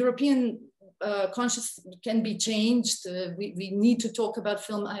 this European consciousness can be changed. We need to talk about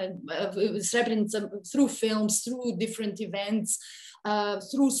film, Srebrenica, through films, through different events,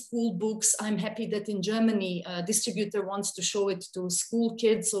 through school books. I'm happy that in Germany, a distributor wants to show it to school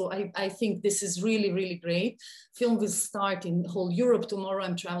kids. So I think this is really, really great. Film will start in whole Europe tomorrow.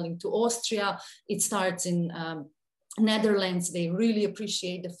 I'm traveling to Austria. It starts in Netherlands. They really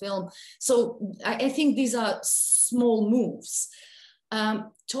appreciate the film. So I think these are small moves.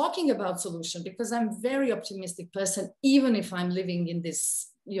 Talking about solution, because I'm a very optimistic person, even if I'm living in this,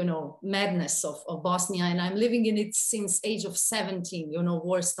 you know, madness of Bosnia, and I'm living in it since age of 17, you know,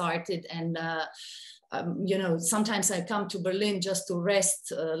 war started, and you know, sometimes I come to Berlin just to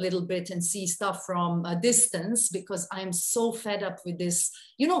rest a little bit and see stuff from a distance, because I'm so fed up with this.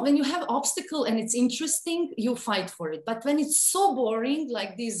 You know, when you have obstacle and it's interesting, you fight for it. But when it's so boring,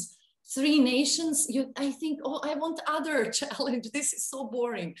 like these 3 nations, I think, oh, I want other challenge. This is so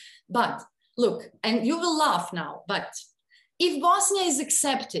boring. But look, and you will laugh now, but if Bosnia is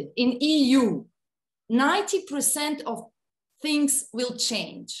accepted in EU, 90% of things will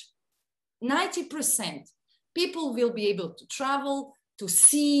change. 90%. People will be able to travel, to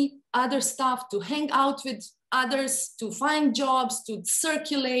see other stuff, to hang out with others, to find jobs, to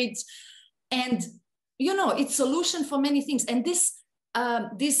circulate. And, you know, it's a solution for many things. And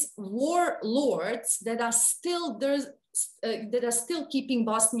these warlords that are still there, that are still keeping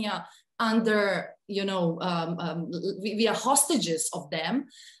Bosnia under, you know, we are hostages of them,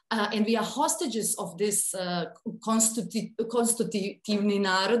 and we are hostages of this konstitutivni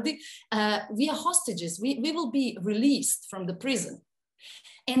narodi. We are hostages. We will be released from the prison.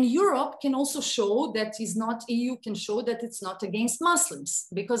 And Europe can also show that is not, EU can show that it's not against Muslims,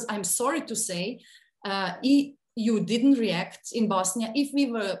 because I'm sorry to say, EU didn't react in Bosnia. If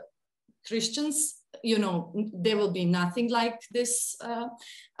we were Christians, you know, there will be nothing like this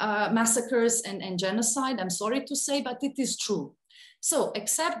massacres and genocide. I'm sorry to say, but it is true. So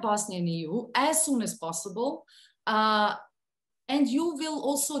accept Bosnia in EU as soon as possible. And you will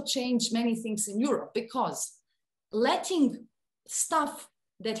also change many things in Europe, because letting stuff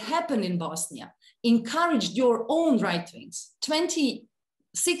that happened in Bosnia encouraged your own right wings.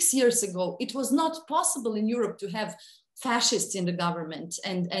 26 years ago, it was not possible in Europe to have fascists in the government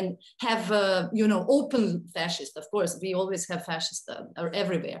and have, you know, open fascists. Of course, we always have fascists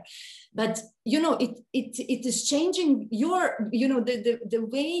everywhere. But, you know, it is changing your, you know, the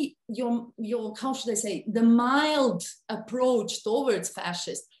way your, how should I say, the mild approach towards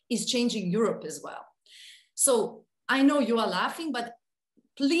fascists is changing Europe as well. So I know you are laughing, but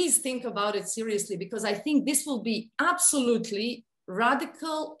please think about it seriously, because I think this will be absolutely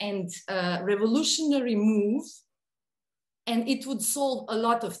radical and revolutionary move. And it would solve a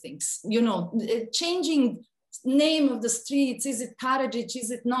lot of things, you know, changing name of the streets. Is it Karadzic?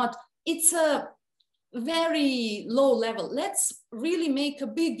 Is it not? It's a very low level. Let's really make a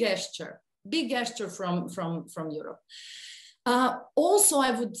big gesture from Europe. Also,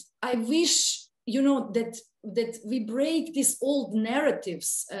 I wish, you know, that we break these old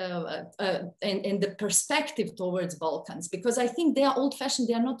narratives and the perspective towards Balkans, because I think they are old fashioned.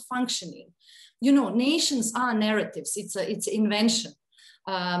 They are not functioning. You know, nations are narratives. It's invention.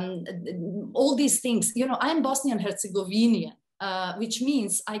 All these things, you know, I'm Bosnian Herzegovinian, which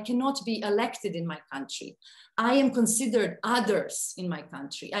means I cannot be elected in my country. I am considered others in my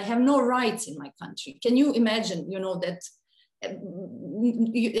country. I have no rights in my country. Can you imagine, you know, that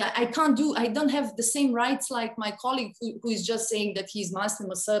I don't have the same rights like my colleague who is just saying that he's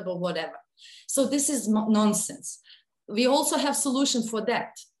Muslim or Serb or whatever. So this is nonsense. We also have solution for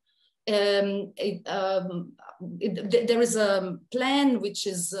that. There is a plan which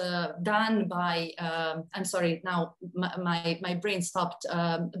is done by, I'm sorry, now my brain stopped,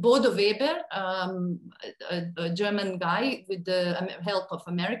 Bodo Weber, a German guy with the help of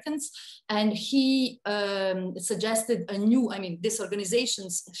Americans, and he suggested a new, I mean, this organization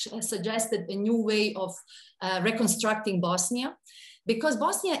suggested a new way of reconstructing Bosnia. Because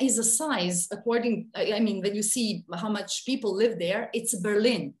Bosnia is a size, according, I mean, when you see how much people live there, it's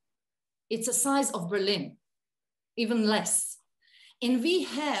Berlin. It's a size of Berlin, even less. And we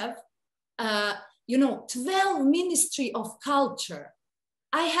have, you know, 12 Ministry of Culture.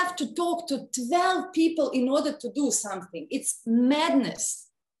 I have to talk to 12 people in order to do something. It's madness.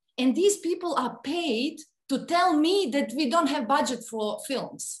 And these people are paid to tell me that we don't have budget for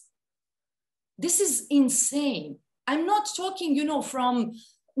films. This is insane. I'm not talking, you know, from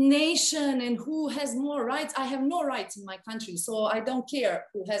nation and who has more rights. I have no rights in my country, so I don't care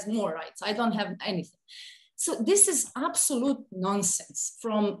who has more rights. I don't have anything. So this is absolute nonsense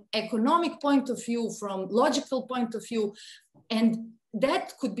from economic point of view, from logical point of view, and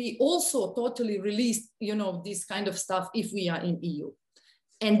that could be also totally released, you know, this kind of stuff if we are in EU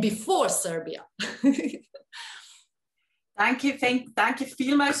and before Serbia. Danke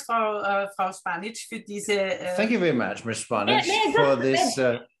vielmals, Frau Žbanić, für diese... Thank you very much, Ms. Žbanić, for this...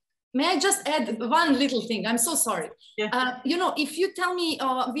 May I just add one little thing? I'm so sorry. Yeah. You know, if you tell me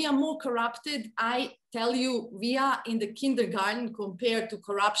we are more corrupted, I tell you we are in the kindergarten compared to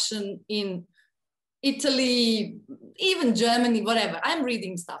corruption in Italy, even Germany, whatever. I'm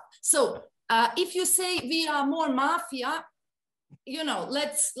reading stuff. So if you say we are more mafia, you know,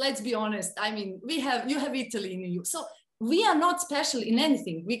 let's be honest. I mean, you have Italy in the EU. So we are not special in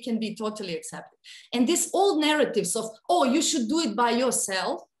anything. We can be totally accepted. And this old narratives of, oh, you should do it by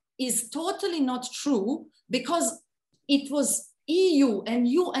yourself is totally not true, because it was EU and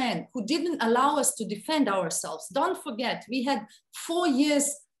UN who didn't allow us to defend ourselves. Don't forget, we had 4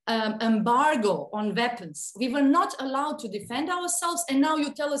 years embargo on weapons. We were not allowed to defend ourselves. And now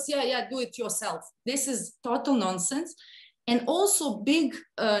you tell us, yeah, do it yourself. This is total nonsense. And also big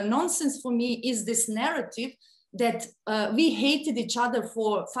nonsense for me is this narrative that we hated each other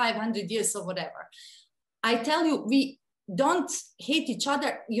for 500 years or whatever. I tell you, we don't hate each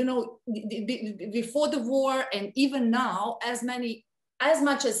other, you know, before the war and even now, as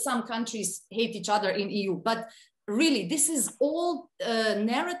much as some countries hate each other in EU. But really, this is all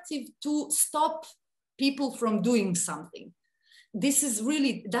narrative to stop people from doing something. This is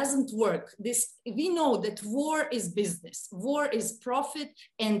really doesn't work. We know that war is business, war is profit,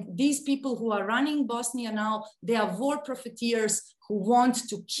 and these people who are running Bosnia now, they are war profiteers who want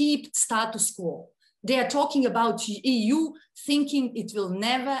to keep status quo. They are talking about EU, thinking it will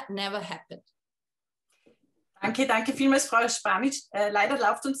never happen. Danke vielmals, Frau Žbanić. Leider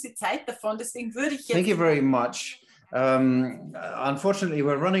läuft uns die Zeit davon, deswegen würde ich jetzt... Thank you very much. Unfortunately,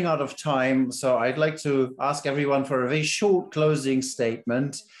 we're running out of time, so I'd like to ask everyone for a very short closing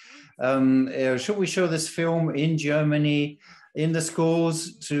statement. Should we show this film in Germany, in the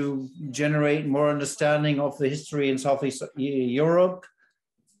schools, to generate more understanding of the history in Southeast Europe?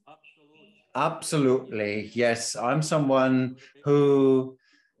 Absolutely, yes. I'm someone who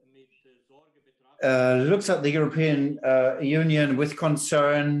looks at the European Union with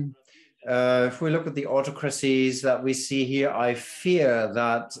concern. If we look at the autocracies that we see here, I fear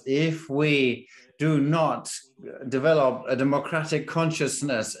that if we do not develop a democratic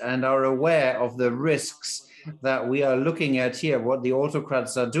consciousness and are aware of the risks that we are looking at here, what the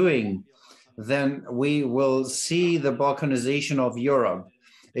autocrats are doing, then we will see the balkanization of Europe.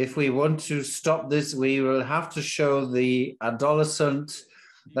 If we want to stop this, we will have to show the adolescent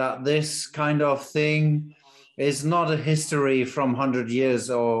that this kind of thing is not a history from 100 years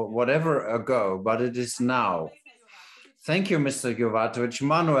or whatever ago, but it is now. Thank you, Mr. Jovatovic.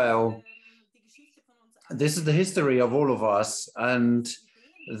 Manuel, this is the history of all of us, and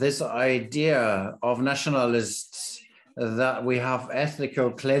this idea of nationalists that we have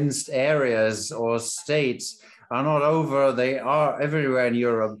ethnical cleansed areas or states are not over, they are everywhere in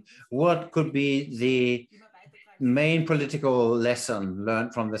Europe. What could be the main political lesson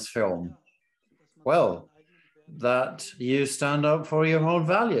learned from this film? Well, that you stand up for your own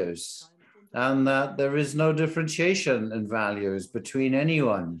values and that there is no differentiation in values between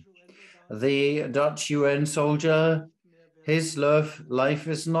anyone. The Dutch UN soldier, his life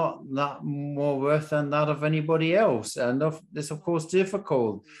is not that more worth than that of anybody else. And it's of course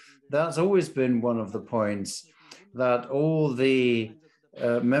difficult. That's always been one of the points, that all the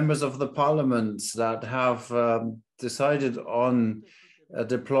members of the parliaments that have decided on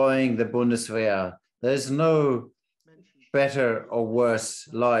deploying the Bundeswehr, there's no better or worse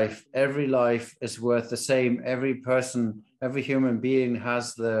life. Every life is worth the same. Every person, every human being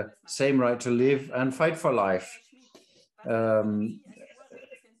has the same right to live and fight for life. Mr.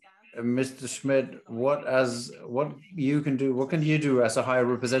 Schmidt, what can you do as a high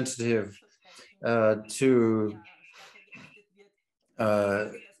representative to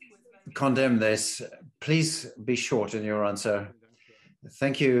condemn this? Please be short in your answer.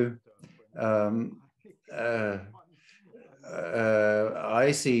 Thank you.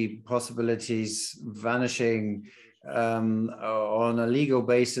 I see possibilities vanishing on a legal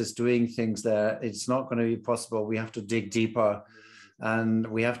basis, doing things that it's not going to be possible. We have to dig deeper and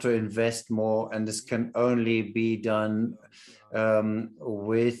we have to invest more, and this can only be done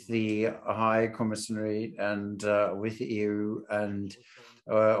with the High Commissary and with the EU and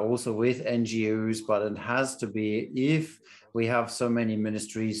also with NGOs, but it has to be, if we have so many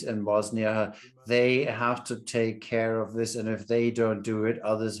ministries in Bosnia, they have to take care of this. And if they don't do it,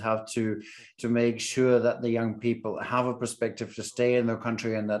 others have to make sure that the young people have a perspective to stay in their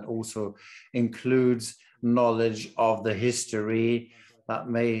country. And that also includes knowledge of the history. That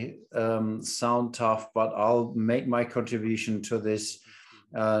may sound tough, but I'll make my contribution to this.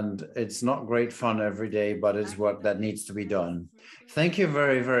 And it's not great fun every day, but it's work that needs to be done. Thank you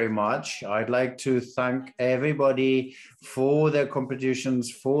very, very much. I'd like to thank everybody for their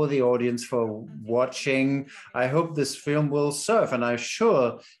contributions, for the audience for watching. I hope this film will serve, and I'm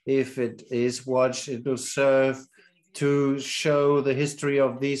sure if it is watched, it will serve to show the history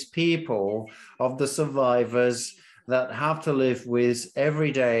of these people, of the survivors that have to live with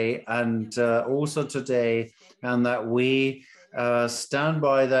every day and also today, and that we stand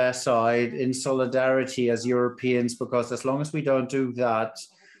by their side in solidarity as Europeans, because as long as we don't do that,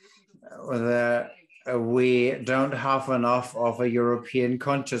 we don't have enough of a European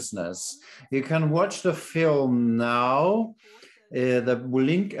consciousness. You can watch the film now. The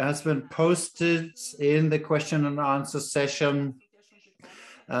link has been posted in the question and answer session.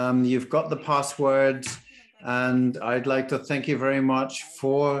 You've got the password, and I'd like to thank you very much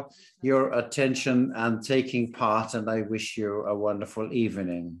for your attention and taking part, and I wish you a wonderful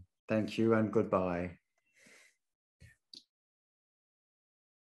evening. Thank you and goodbye.